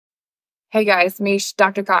Hey guys, Mish,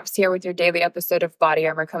 Dr. Cox here with your daily episode of Body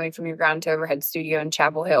Armor coming from your ground to overhead studio in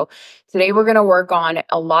Chapel Hill. Today we're going to work on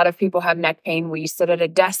a lot of people have neck pain. We sit at a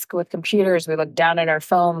desk with computers, we look down at our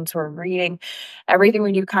phones, we're reading. Everything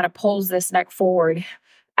we do kind of pulls this neck forward.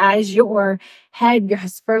 As your head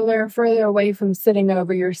goes further and further away from sitting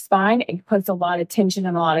over your spine, it puts a lot of tension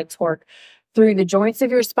and a lot of torque through the joints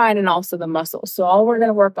of your spine and also the muscles. So all we're going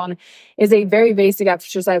to work on is a very basic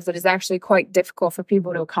exercise that is actually quite difficult for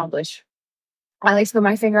people to accomplish. I like to put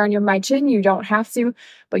my finger on my chin. You don't have to,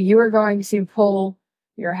 but you are going to pull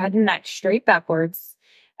your head and neck straight backwards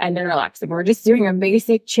and then relaxing. We're just doing a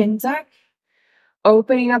basic chin tuck,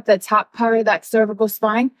 opening up the top part of that cervical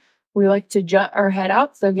spine. We like to jut our head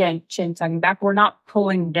out. So again, chin tucking back. We're not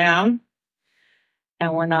pulling down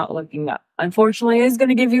and we're not looking up. Unfortunately, it's going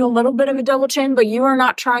to give you a little bit of a double chin, but you are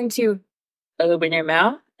not trying to open your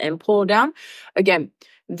mouth and pull down. Again,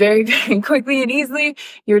 very, very quickly and easily,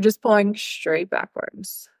 you're just pulling straight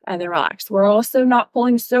backwards and then relax. We're also not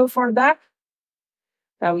pulling so far back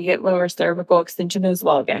that we get lower cervical extension as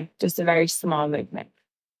well. Again, just a very small movement.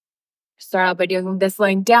 Start out by doing this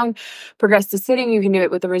laying down, progress to sitting. You can do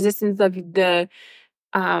it with the resistance of the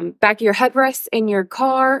back of your headrest in your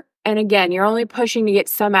car. And again, you're only pushing to get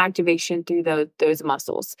some activation through those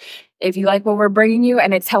muscles. If you like what we're bringing you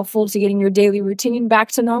and it's helpful to getting your daily routine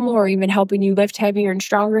back to normal or even helping you lift heavier and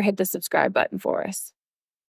stronger, hit the subscribe button for us.